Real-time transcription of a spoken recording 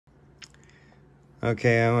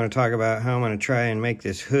Okay, I want to talk about how I'm going to try and make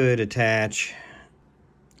this hood attach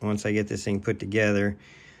once I get this thing put together.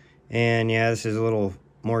 And yeah, this is a little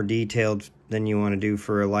more detailed than you want to do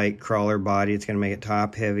for a light crawler body. It's going to make it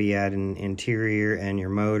top heavy, add an interior and your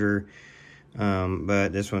motor. But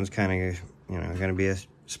this one's kind of, going to be a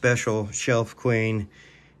special shelf queen.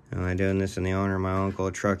 I'm doing this in the honor of my uncle,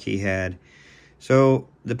 a truck he had. So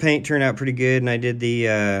the paint turned out pretty good, and I did the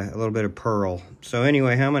a little bit of pearl. So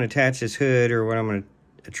anyway, how I'm going to attach this hood, or what I'm going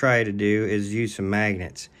to try to do, is use some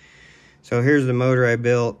magnets. So here's the motor I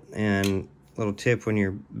built, and a little tip when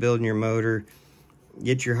you're building your motor,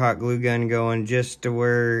 get your hot glue gun going just to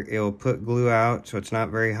where it'll put glue out so it's not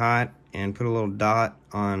very hot, and put a little dot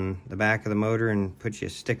on the back of the motor and put you a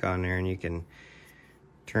stick on there, and you can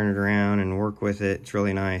turn it around and work with it. It's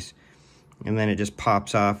really nice. And then it just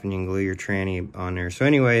pops off and you can glue your tranny on there. So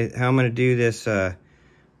anyway, how I'm going to do this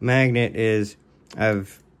magnet is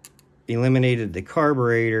I've eliminated the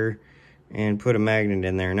carburetor and put a magnet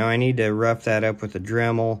in there. Now I need to rough that up with a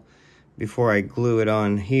Dremel before I glue it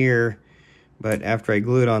on here. But after I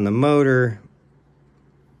glue it on the motor,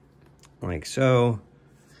 like so,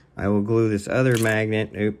 I will glue this other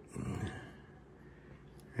magnet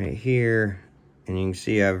right here. And you can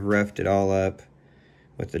see I've roughed it all up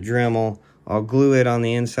with the Dremel. I'll glue it on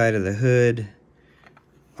the inside of the hood,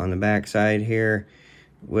 on the back side here,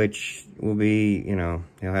 which will be, you'll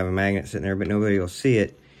have a magnet sitting there, but nobody will see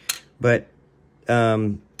it. But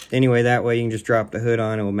anyway, that way you can just drop the hood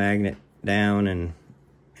on, it will magnet down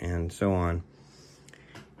and so on.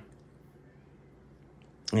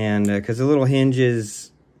 And because the little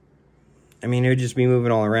hinges, it would just be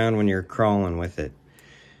moving all around when you're crawling with it.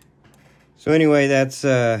 So anyway, that's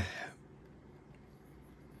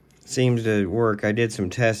seems to work. I did some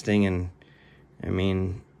testing, and I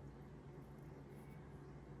don't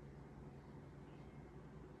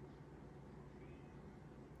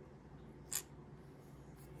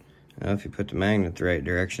know if you put the magnet the right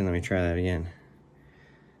direction. Let me try that again.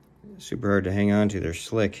 Super hard to hang on to. They're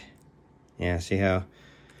slick. Yeah, see how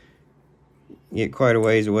you get quite a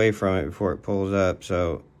ways away from it before it pulls up,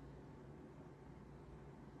 so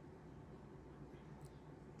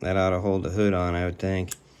that ought to hold the hood on, I would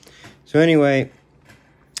think. So anyway,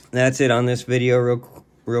 that's it on this video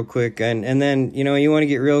real quick. And then, you want to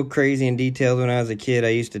get real crazy and detailed. When I was a kid, I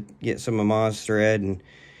used to get some of Ma's thread and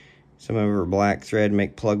some of her black thread and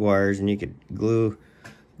make plug wires, and you could glue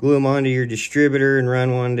them onto your distributor and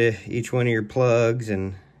run one to each one of your plugs,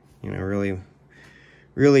 and,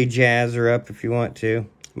 really jazz her up if you want to.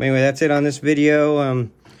 But anyway, that's it on this video.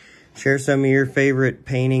 Share some of your favorite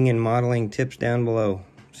painting and modeling tips down below.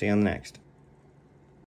 See you on the next.